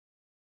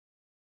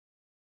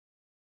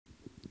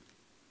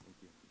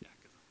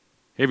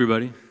Hey,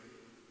 everybody.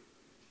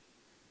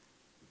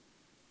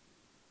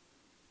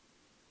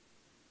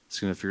 Just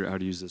gonna figure out how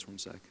to use this one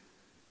sec.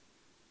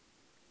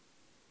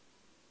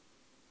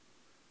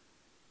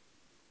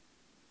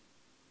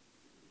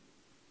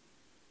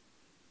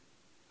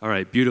 All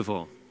right,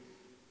 beautiful.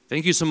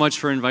 Thank you so much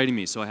for inviting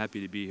me. So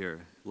happy to be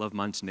here. Love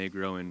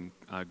Montenegro, and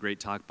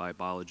great talk by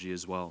Biology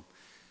as well.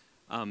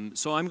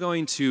 So I'm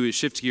going to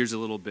shift gears a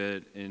little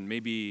bit and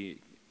maybe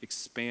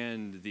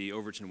expand the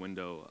Overton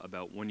window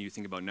about when you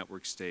think about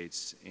network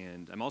states.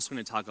 And I'm also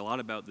going to talk a lot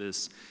about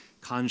this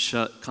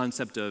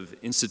concept of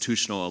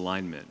institutional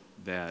alignment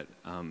that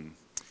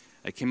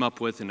I came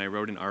up with and I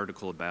wrote an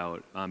article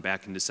about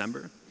back in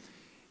December.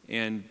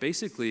 And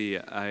basically,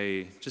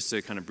 just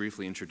to kind of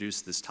briefly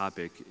introduce this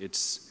topic,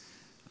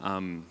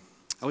 I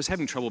was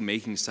having trouble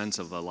making sense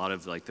of a lot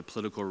of like the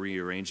political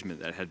rearrangement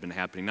that had been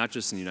happening, not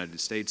just in the United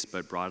States,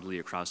 but broadly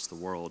across the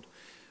world,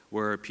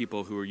 where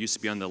people who were used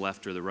to be on the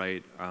left or the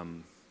right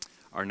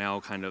are now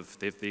kind of,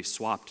 they've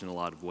swapped in a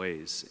lot of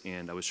ways.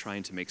 And I was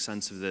trying to make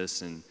sense of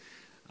this and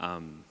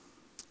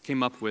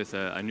came up with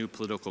a new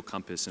political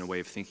compass and a way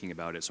of thinking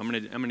about it. So I'm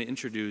gonna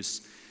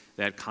introduce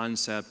that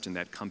concept and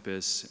that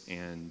compass,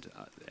 and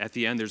at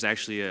the end there's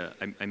actually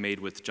I made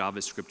with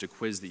JavaScript a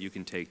quiz that you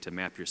can take to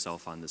map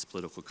yourself on this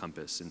political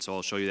compass, and so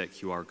I'll show you that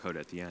QR code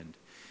at the end.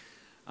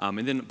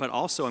 But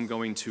also I'm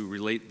going to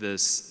relate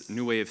this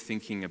new way of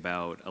thinking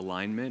about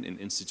alignment in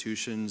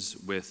institutions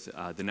with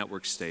the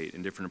network state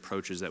and different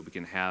approaches that we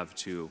can have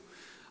to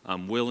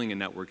willing a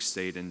network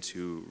state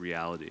into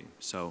reality.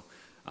 So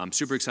I'm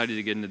super excited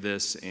to get into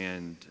this,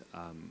 and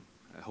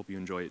I hope you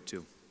enjoy it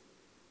too.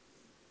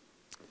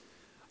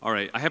 All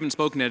right, I haven't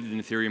spoken at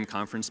an Ethereum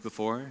conference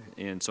before,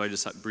 and so I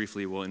just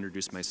briefly will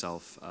introduce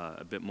myself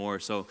a bit more.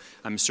 So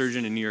I'm a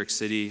surgeon in New York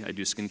City. I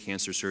do skin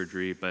cancer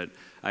surgery, but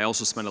I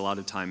also spend a lot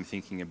of time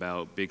thinking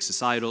about big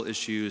societal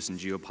issues and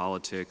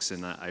geopolitics,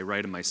 and I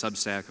write in my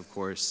Substack, of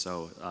course,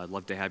 so I'd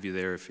love to have you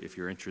there if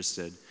you're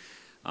interested.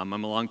 I'm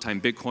a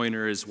longtime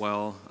Bitcoiner as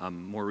well.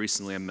 More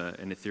recently, I'm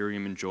an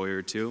Ethereum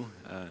enjoyer too.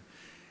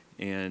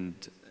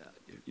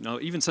 You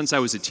know, even since I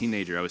was a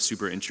teenager, I was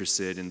super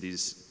interested in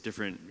these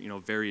different,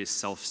 various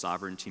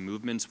self-sovereignty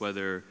movements,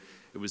 whether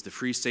it was the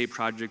Free State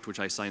Project, which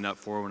I signed up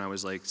for when I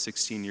was like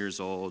 16 years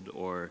old,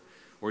 or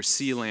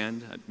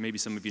Sealand. Maybe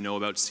some of you know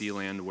about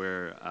Sealand,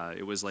 where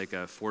it was like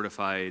a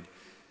fortified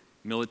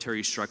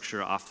military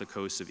structure off the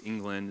coast of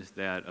England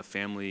that a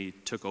family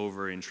took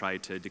over and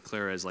tried to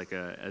declare as like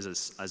as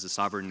a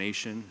sovereign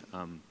nation.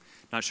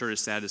 Not sure the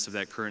status of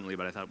that currently,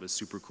 but I thought it was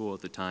super cool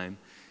at the time.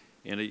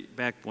 And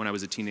back when I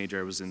was a teenager,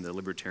 I was in the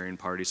Libertarian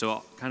Party.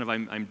 So kind of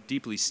I'm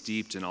deeply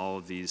steeped in all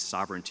of these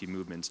sovereignty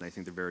movements, and I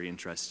think they're very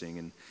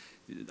interesting.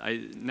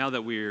 And now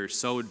that we're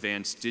so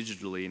advanced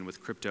digitally and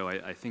with crypto,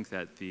 I think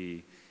that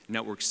the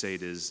network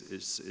state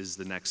is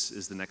the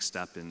next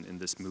step in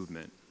this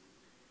movement.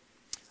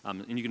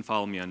 And you can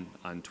follow me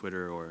on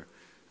Twitter or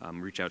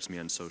reach out to me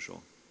on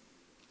social.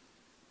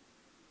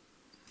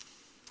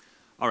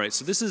 All right,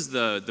 so this is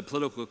the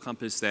political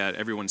compass that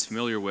everyone's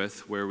familiar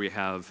with, where we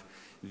have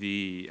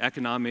the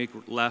economic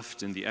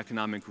left and the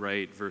economic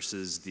right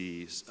versus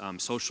the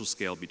social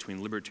scale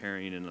between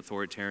libertarian and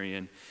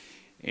authoritarian.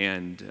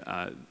 And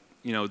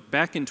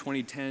back in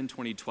 2010,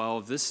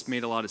 2012, this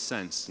made a lot of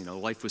sense.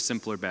 Life was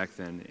simpler back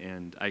then,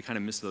 and I kind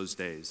of miss those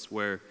days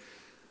where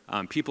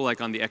people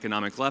like on the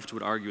economic left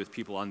would argue with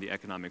people on the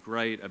economic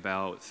right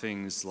about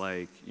things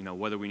like,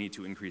 whether we need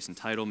to increase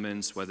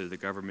entitlements, whether the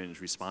government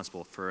is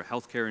responsible for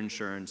healthcare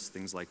insurance,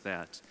 things like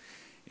that.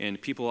 And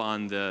people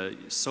on the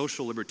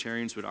social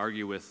libertarians would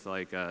argue with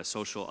like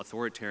social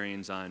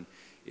authoritarians on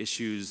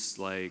issues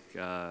like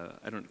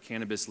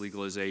cannabis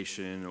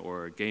legalization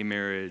or gay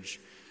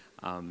marriage.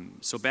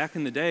 So back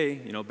in the day,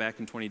 back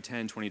in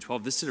 2010,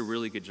 2012, this did a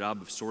really good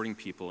job of sorting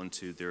people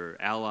into their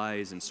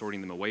allies and sorting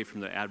them away from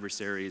their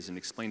adversaries and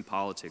explained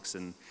politics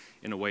in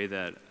a way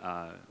that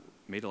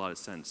made a lot of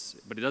sense.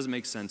 But it doesn't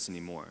make sense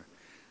anymore.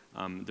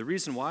 The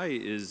reason why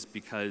is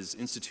because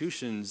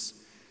institutions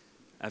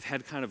have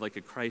had kind of like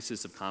a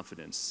crisis of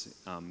confidence.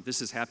 This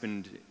has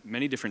happened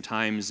many different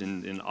times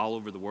in all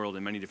over the world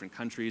in many different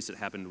countries. It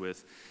happened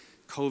with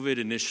COVID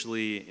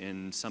initially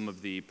in some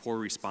of the poor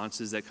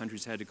responses that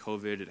countries had to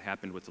COVID. It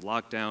happened with the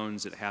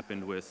lockdowns. It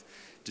happened with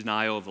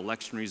denial of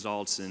election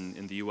results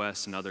in the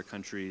US and other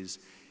countries.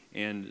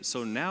 And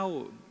so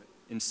now,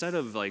 instead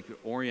of like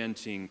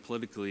orienting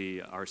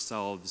politically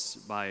ourselves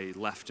by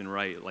left and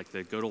right like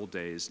the good old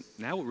days,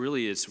 now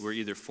really it's we're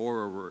either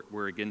for or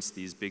we're against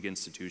these big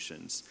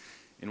institutions.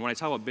 And when I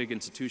talk about big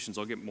institutions,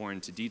 I'll get more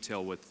into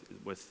detail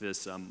with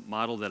this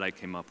model that I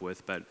came up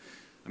with, but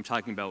I'm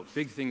talking about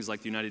big things like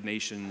the United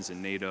Nations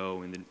and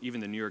NATO and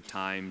even the New York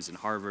Times and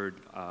Harvard.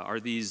 Are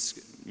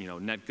these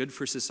net good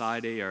for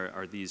society?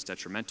 Are these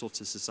detrimental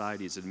to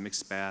society? Is it a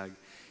mixed bag?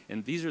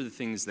 And these are the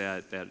things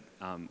that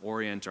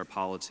orient our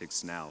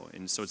politics now.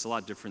 And so it's a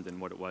lot different than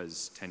what it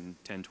was 10,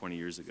 20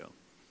 years ago.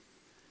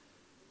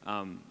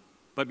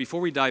 But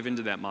before we dive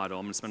into that model,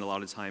 I'm going to spend a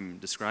lot of time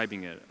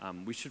describing it.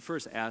 We should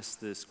first ask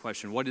this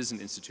question: what is an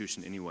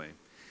institution anyway?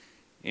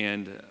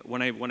 And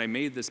when I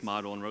made this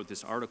model and wrote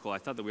this article, I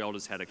thought that we all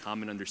just had a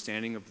common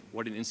understanding of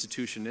what an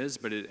institution is,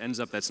 but it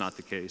ends up that's not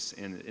the case,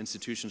 and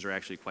institutions are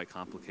actually quite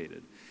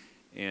complicated.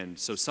 And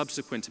so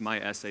subsequent to my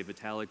essay,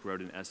 Vitalik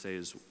wrote an essay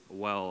as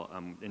well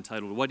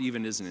entitled, "What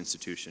Even is an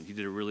Institution?" He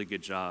did a really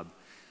good job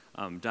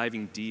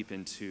diving deep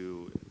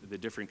into the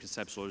different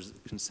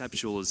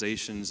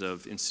conceptualizations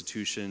of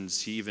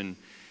institutions. He even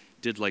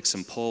did like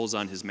some polls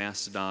on his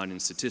Mastodon and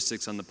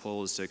statistics on the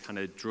polls to kind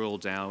of drill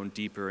down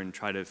deeper and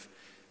try to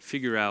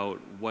figure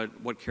out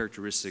what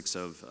characteristics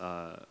of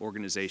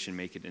organization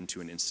make it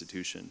into an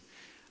institution.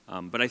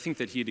 But I think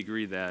that he'd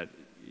agree that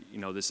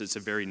this is a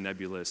very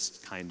nebulous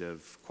kind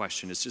of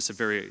question. It's just a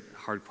very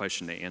hard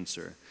question to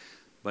answer.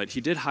 But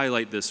he did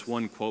highlight this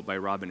one quote by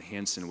Robin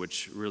Hanson,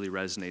 which really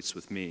resonates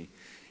with me.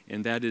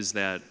 And that is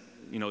that,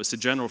 it's a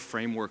general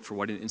framework for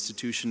what an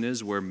institution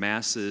is, where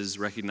masses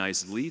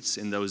recognize elites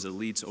and those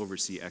elites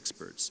oversee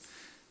experts.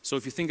 So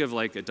if you think of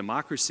like a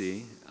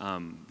democracy,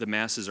 the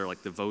masses are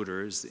like the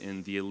voters,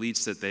 and the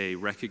elites that they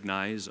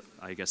recognize,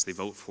 I guess they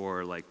vote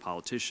for like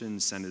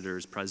politicians,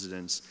 senators,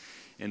 presidents,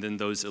 and then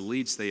those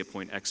elites, they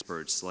appoint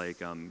experts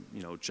like,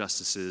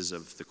 justices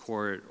of the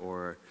court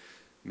or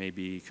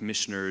maybe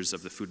commissioners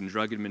of the Food and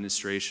Drug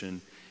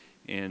Administration.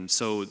 And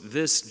so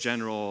this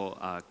general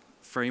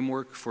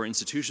framework for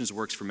institutions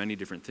works for many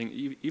different things.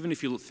 Even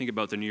if you think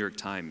about the New York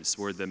Times,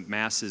 where the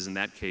masses in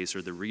that case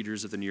are the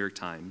readers of the New York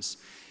Times,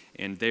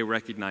 and they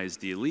recognize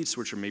the elites,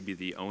 which are maybe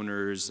the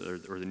owners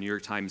or the New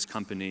York Times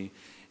company,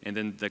 and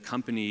then the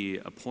company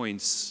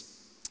appoints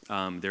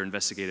their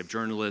investigative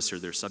journalists or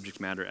their subject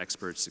matter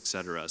experts, et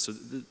cetera. So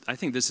I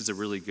think this is a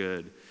really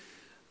good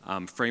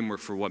framework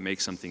for what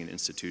makes something an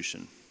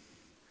institution.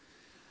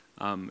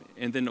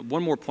 And then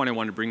one more point I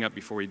want to bring up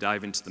before we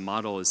dive into the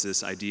model is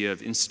this idea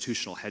of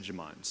institutional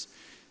hegemons.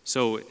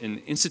 So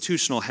an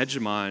institutional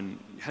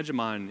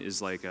hegemon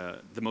is like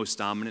the most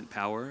dominant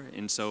power,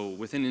 and so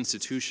within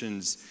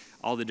institutions,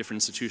 all the different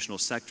institutional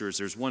sectors,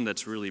 there's one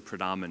that's really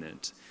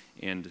predominant.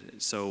 And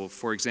so,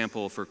 for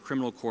example, for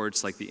criminal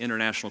courts, like the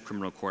International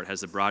Criminal Court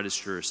has the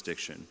broadest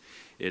jurisdiction.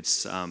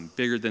 It's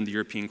bigger than the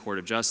European Court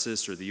of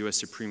Justice, or the US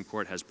Supreme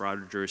Court has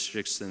broader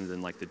jurisdiction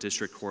than like the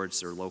district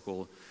courts or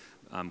local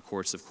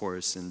courts, of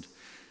course. And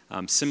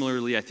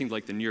similarly, I think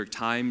like the New York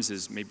Times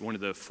is maybe one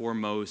of the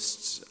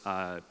foremost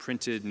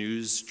printed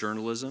news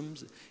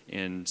journalisms,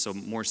 and so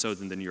more so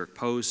than the New York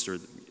Post or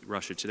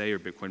Russia Today or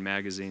Bitcoin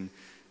Magazine.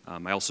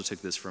 I also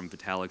took this from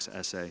Vitalik's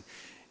essay.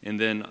 And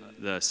then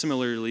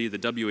similarly, the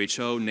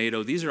WHO,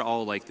 NATO, these are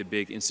all like the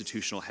big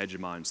institutional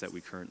hegemons that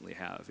we currently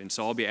have. And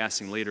so I'll be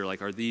asking later,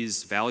 like, are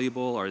these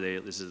valuable?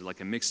 Is it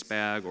like a mixed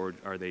bag, or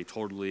are they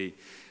totally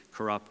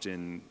corrupt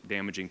and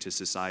damaging to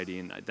society?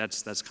 And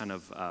that's kind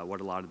of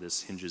what a lot of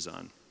this hinges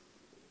on.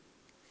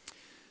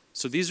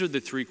 So these are the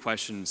three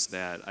questions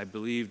that I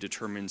believe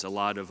determines a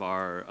lot of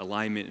our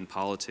alignment in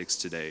politics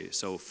today.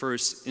 So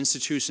first,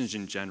 institutions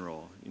in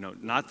general,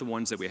 not the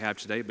ones that we have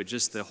today, but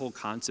just the whole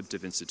concept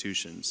of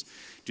institutions.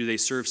 Do they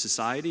serve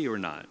society or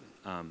not?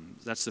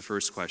 That's the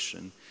first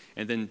question.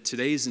 And then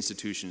today's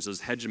institutions,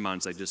 those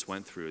hegemons I just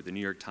went through, the New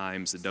York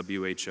Times, the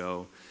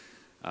WHO,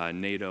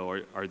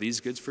 NATO, are these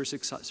goods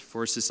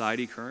for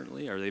society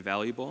currently? Are they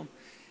valuable?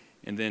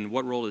 And then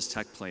what role does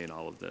tech play in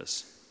all of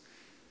this?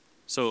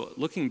 So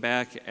looking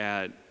back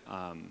at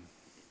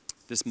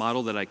this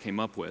model that I came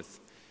up with,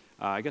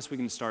 I guess we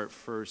can start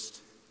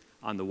first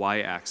on the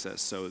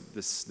y-axis, so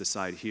this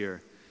side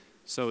here.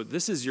 So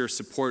this is your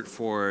support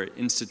for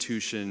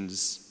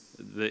institutions,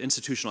 the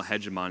institutional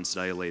hegemons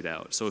that I laid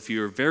out. So if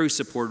you're very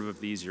supportive of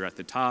these, you're at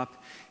the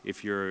top.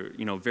 If you're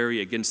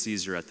very against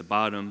these, you're at the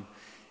bottom.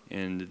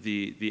 And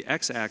the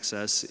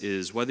x-axis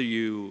is whether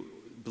you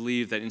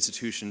believe that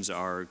institutions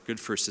are good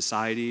for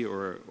society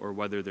or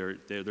whether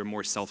they're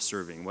more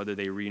self-serving, whether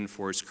they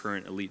reinforce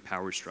current elite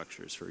power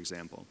structures, for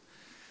example.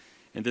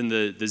 And then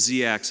the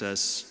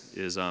z-axis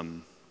is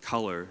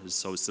color,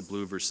 so it's the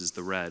blue versus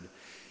the red.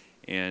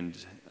 And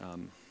I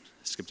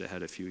skipped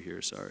ahead a few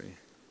here, sorry.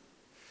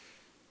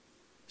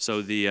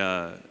 So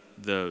the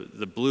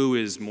blue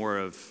is more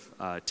of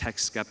tech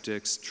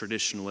skeptics,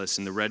 traditionalists,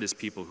 and the red is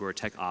people who are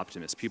tech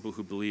optimists, people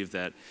who believe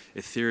that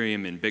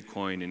Ethereum and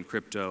Bitcoin and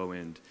crypto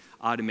and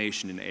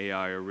automation and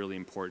AI are really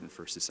important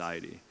for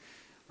society.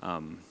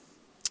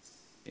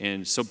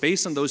 And so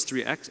based on those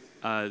three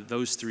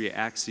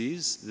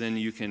axes, then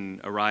you can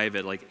arrive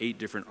at like 8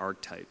 different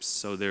archetypes.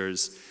 So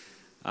there's,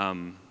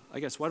 I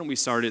guess, why don't we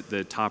start at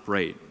the top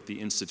right, the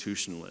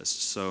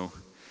institutionalist. So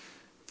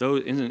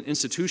an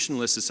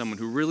institutionalist is someone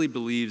who really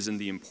believes in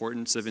the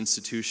importance of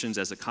institutions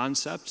as a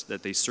concept,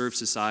 that they serve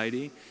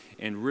society,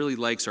 and really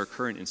likes our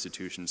current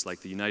institutions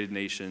like the United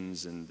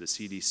Nations and the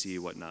CDC,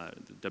 whatnot,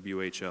 the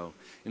WHO.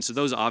 And so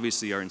those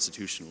obviously are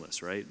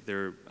institutionalists, right?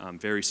 They're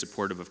very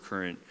supportive of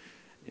current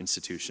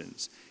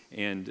institutions.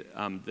 And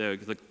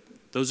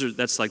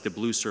that's like the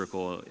blue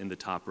circle in the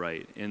top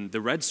right. And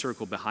the red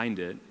circle behind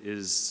it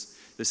is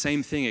the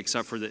same thing,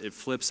 except for that it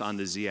flips on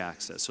the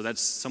z-axis. So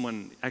that's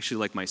someone actually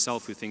like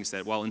myself who thinks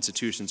that while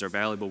institutions are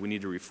valuable, we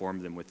need to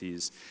reform them with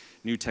these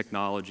new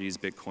technologies,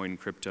 Bitcoin,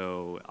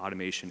 crypto,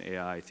 automation,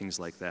 AI, things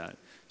like that.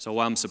 So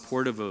while I'm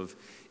supportive of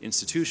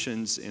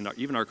institutions, and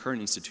even our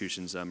current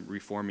institutions,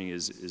 reforming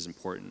is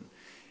important.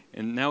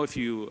 And now if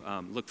you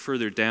look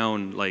further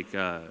down, like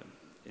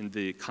in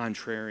the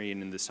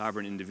contrarian and the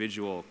sovereign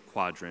individual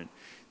quadrant,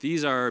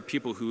 these are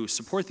people who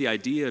support the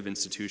idea of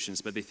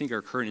institutions, but they think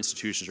our current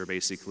institutions are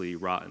basically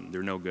rotten.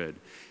 They're no good.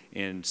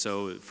 And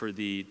so for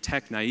the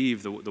tech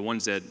naive, the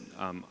ones that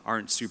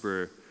aren't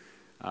super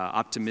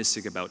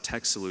optimistic about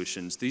tech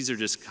solutions, these are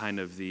just kind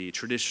of the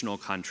traditional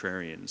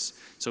contrarians.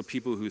 So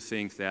people who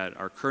think that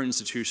our current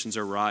institutions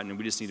are rotten and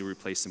we just need to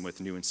replace them with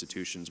new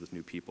institutions, with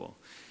new people.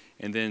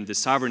 And then the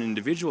sovereign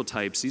individual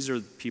types, these are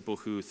people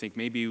who think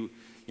maybe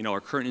our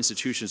current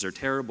institutions are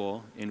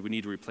terrible and we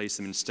need to replace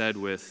them instead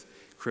with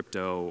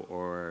crypto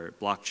or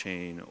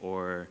blockchain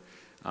or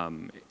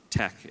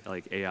tech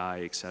like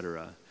AI, et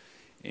cetera.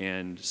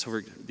 And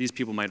so these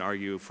people might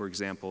argue, for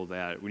example,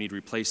 that we need to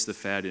replace the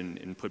Fed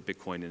and put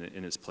Bitcoin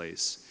in its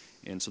place.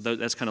 And so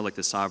that's kind of like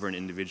the sovereign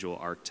individual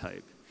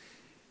archetype.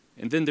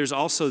 And then there's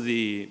also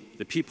the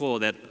people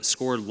that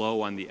score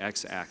low on the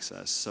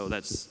x-axis. So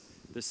that's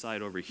this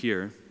side over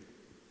here.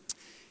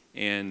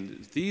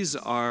 And these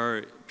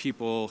are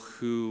people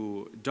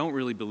who don't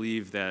really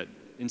believe that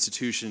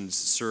institutions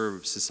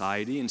serve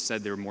society.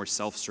 Instead, they're more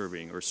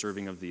self-serving or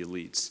serving of the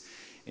elites.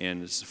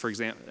 And for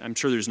example, I'm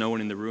sure there's no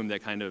one in the room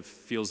that kind of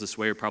feels this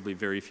way, or probably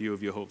very few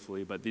of you,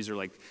 hopefully, but these are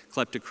like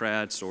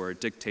kleptocrats or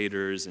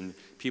dictators and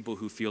people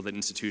who feel that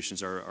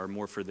institutions are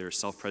more for their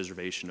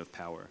self-preservation of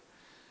power.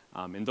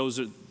 And those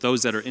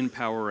that are in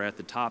power are at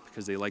the top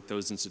because they like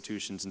those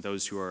institutions, and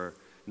those who are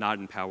not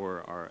in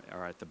power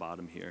are at the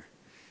bottom here.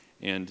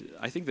 And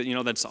I think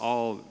that, that's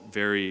all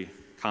very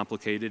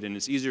complicated, and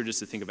it's easier just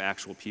to think of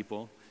actual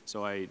people.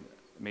 So I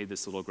made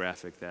this little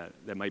graphic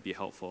that might be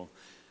helpful.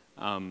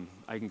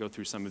 I can go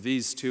through some of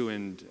these too,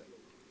 and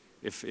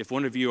if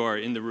one of you are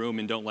in the room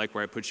and don't like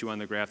where I put you on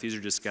the graph, these are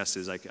just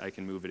guesses. I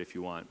can move it if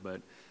you want.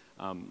 But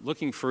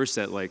looking first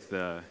at like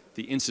the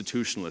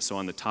institutionalists, so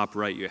on the top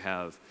right you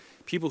have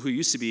people who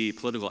used to be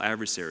political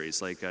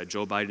adversaries, like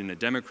Joe Biden, a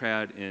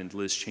Democrat, and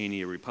Liz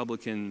Cheney, a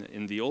Republican.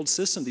 In the old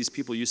system, these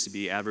people used to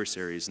be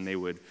adversaries, and they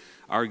would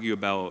argue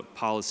about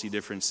policy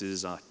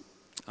differences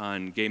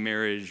on gay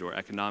marriage or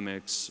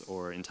economics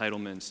or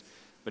entitlements.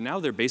 But now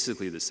they're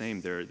basically the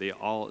same.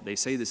 They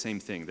say the same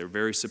thing. They're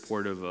very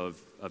supportive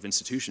of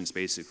institutions,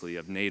 basically,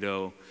 of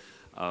NATO,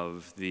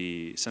 of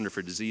the Center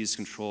for Disease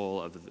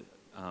Control, of the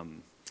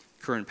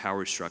current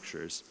power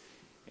structures.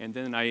 And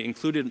then I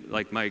included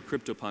like my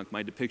CryptoPunk,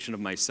 my depiction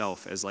of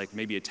myself as like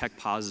maybe a tech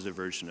positive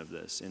version of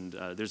this. And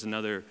there's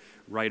another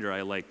writer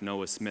I like,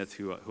 Noah Smith,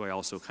 who I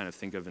also kind of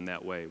think of in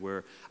that way,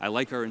 where I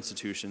like our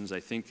institutions.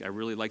 I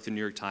really like the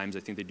New York Times. I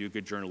think they do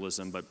good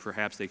journalism, but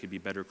perhaps they could be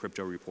better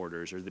crypto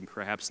reporters, or then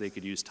perhaps they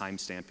could use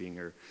timestamping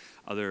or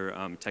other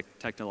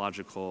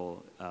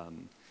technological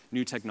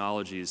new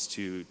technologies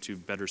to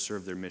better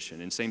serve their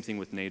mission. And same thing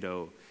with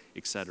NATO,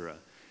 et cetera.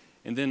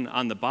 And then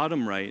on the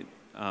bottom right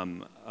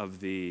of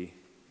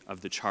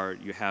the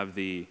chart, you have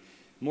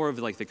more of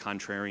like the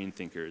contrarian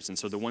thinkers. And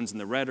so the ones in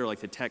the red are like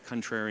the tech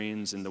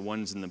contrarians, and the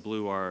ones in the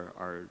blue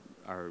are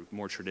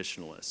more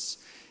traditionalists.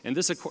 And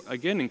this,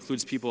 again,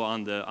 includes people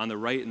on the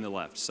right and the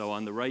left. So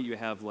on the right, you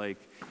have like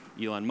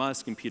Elon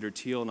Musk and Peter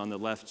Thiel, and on the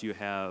left, you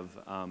have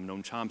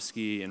Noam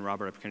Chomsky and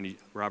Robert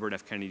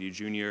F. Kennedy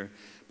Jr.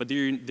 But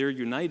they're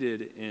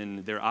united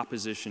in their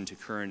opposition to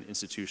current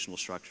institutional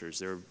structures.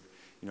 They're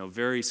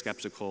very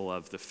skeptical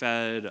of the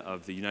Fed,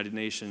 of the United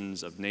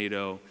Nations, of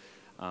NATO,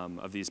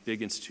 of these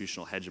big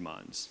institutional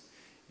hegemons.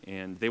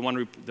 And they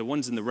want the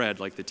ones in the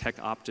red, like the tech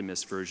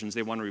optimist versions,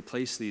 they want to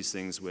replace these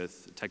things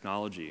with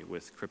technology,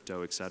 with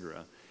crypto, et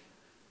cetera.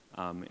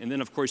 And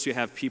then, of course, you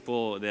have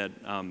people that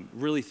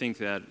really think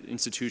that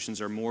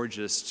institutions are more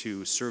just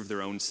to serve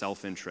their own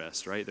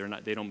self-interest, right?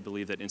 They don't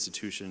believe that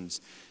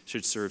institutions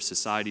should serve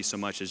society so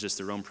much as just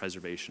their own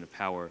preservation of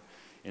power.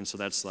 And so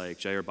that's like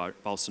Jair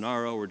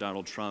Bolsonaro or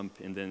Donald Trump.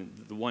 And then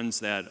the ones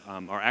that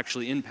are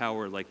actually in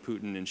power, like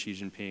Putin and Xi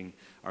Jinping,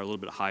 are a little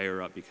bit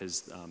higher up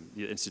because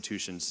the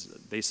institutions,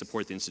 they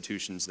support the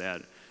institutions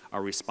that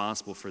are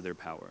responsible for their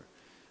power.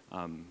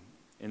 And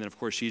then, of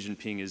course, Xi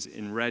Jinping is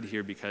in red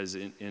here because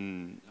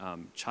in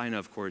China,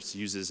 of course,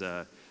 uses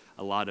a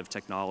lot of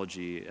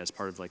technology as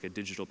part of like a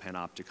digital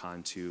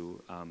panopticon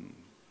to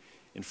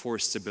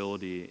enforce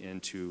stability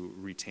and to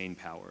retain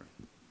power.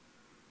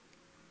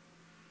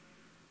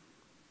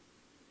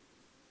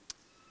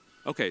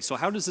 Okay, so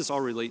how does this all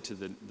relate to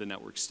the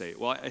network state?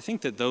 Well, I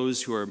think that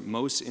those who are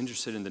most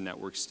interested in the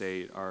network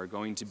state are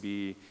going to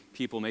be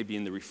people maybe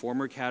in the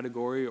reformer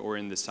category or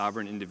in the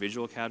sovereign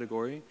individual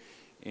category.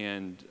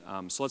 And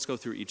so let's go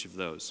through each of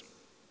those.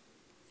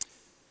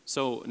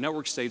 So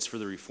network states for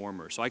the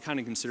reformer. So I kind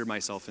of consider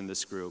myself in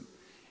this group.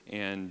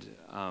 And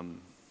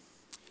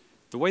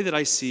the way that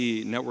I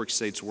see network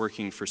states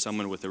working for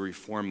someone with a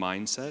reform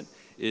mindset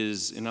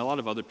is, and a lot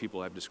of other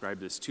people have described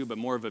this too, but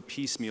more of a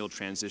piecemeal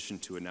transition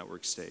to a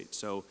network state.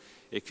 So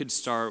it could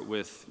start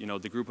with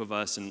the group of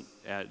us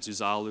at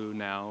Zuzalu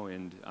now,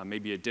 and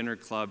maybe a dinner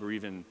club, or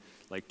even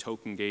like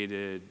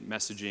token-gated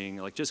messaging,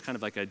 like just kind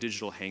of like a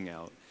digital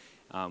hangout.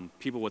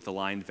 People with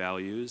aligned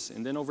values.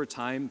 And then over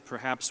time,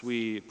 perhaps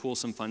we pool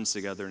some funds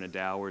together in a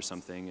DAO or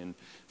something and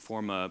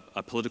form a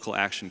political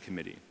action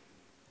committee.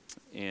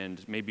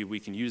 And maybe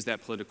we can use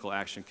that political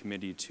action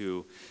committee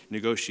to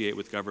negotiate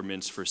with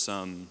governments for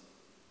some,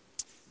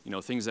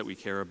 things that we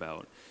care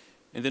about.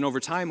 And then over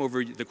time,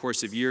 over the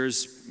course of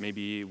years,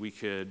 maybe we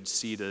could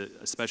seed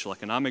a special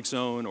economic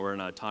zone or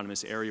an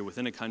autonomous area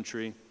within a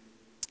country.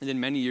 And then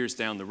many years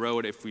down the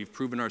road, if we've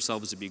proven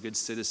ourselves to be good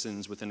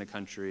citizens within a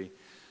country,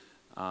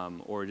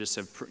 or just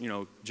have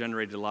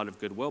generated a lot of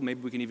goodwill,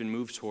 maybe we can even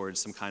move towards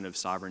some kind of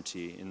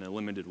sovereignty in a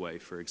limited way,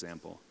 for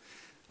example.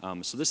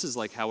 So this is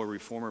like how a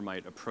reformer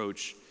might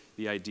approach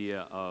the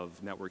idea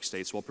of network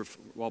states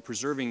while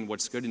preserving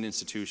what's good in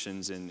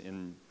institutions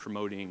and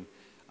promoting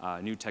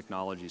new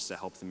technologies to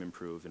help them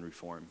improve and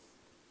reform.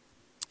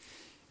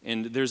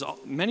 And there's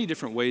many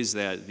different ways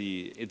that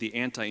the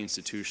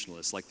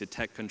anti-institutionalists, like the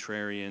tech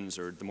contrarians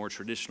or the more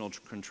traditional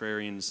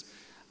contrarians,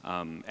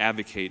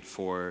 advocate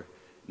for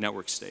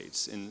network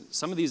states. And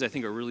some of these I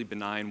think are really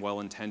benign,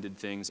 well-intended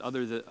things.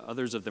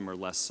 Others of them are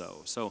less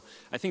so. So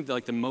I think that,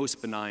 like, the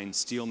most benign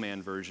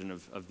steelman version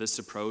of this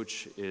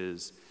approach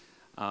is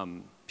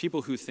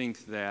people who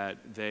think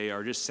that they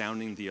are just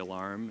sounding the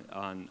alarm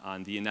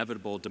on the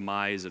inevitable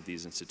demise of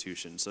these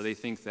institutions. So they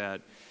think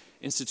that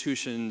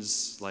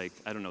institutions like,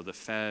 I don't know, the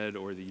Fed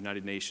or the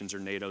United Nations or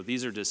NATO,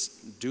 these are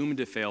just doomed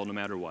to fail no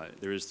matter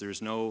what.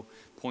 There's no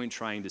point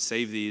trying to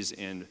save these,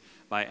 and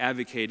by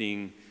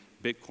advocating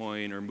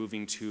Bitcoin or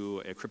moving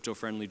to a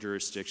crypto-friendly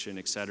jurisdiction,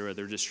 et cetera,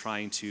 they're just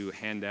trying to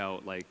hand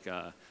out like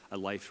a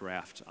life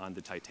raft on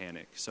the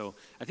Titanic. So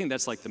I think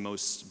that's like the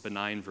most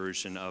benign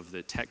version of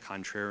the tech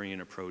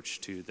contrarian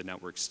approach to the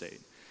network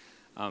state.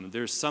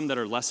 There's some that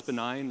are less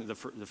benign. The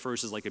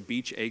first is like a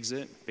beach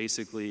exit,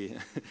 basically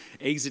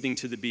exiting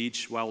to the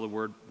beach while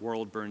the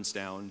world burns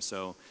down.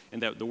 So,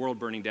 and that the world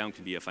burning down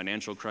could be a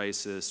financial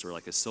crisis or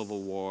like a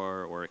civil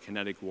war or a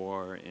kinetic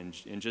war,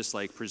 and just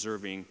like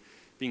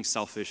being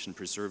selfish and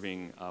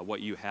preserving what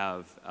you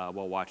have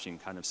while watching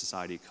kind of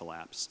society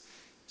collapse.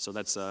 So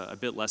that's a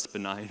bit less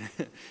benign.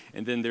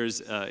 And then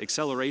there's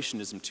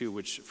accelerationism too,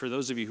 which for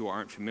those of you who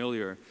aren't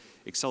familiar,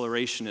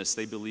 accelerationists,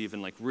 they believe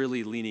in like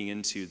really leaning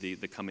into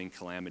the coming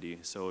calamity.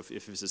 So if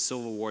it's a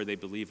civil war, they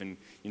believe in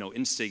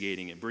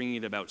instigating it, bringing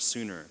it about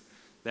sooner.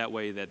 That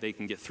way that they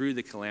can get through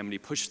the calamity,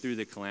 push through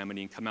the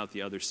calamity, and come out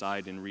the other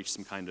side and reach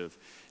some kind of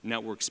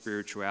network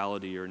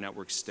spirituality or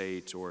network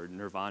state or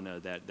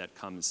nirvana that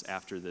comes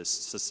after this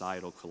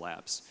societal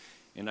collapse.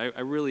 And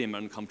I really am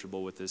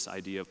uncomfortable with this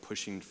idea of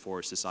pushing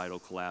for societal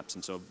collapse,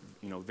 and so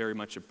very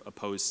much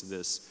opposed to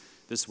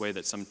this way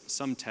that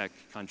some tech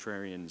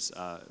contrarians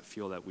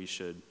feel that we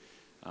should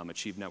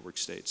achieve network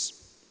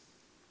states.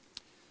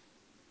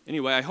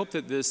 Anyway, I hope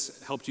that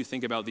this helped you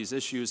think about these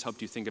issues,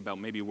 helped you think about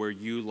maybe where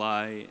you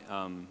lie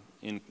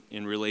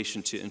in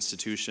relation to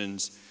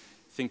institutions.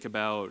 Think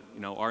about,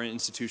 are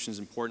institutions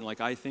important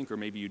like I think, or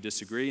maybe you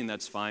disagree, and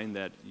that's fine,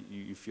 that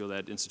you feel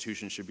that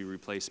institutions should be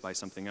replaced by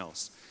something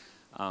else.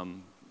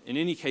 In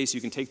any case,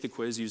 you can take the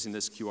quiz using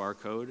this QR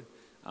code.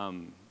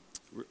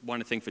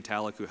 Want to thank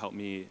Vitalik, who helped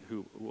me,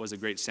 who was a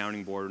great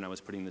sounding board when I was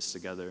putting this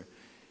together.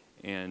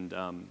 And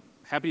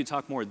happy to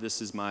talk more.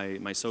 This is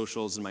my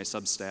socials and my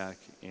Substack,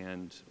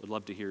 and would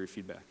love to hear your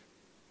feedback.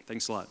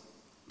 Thanks a lot.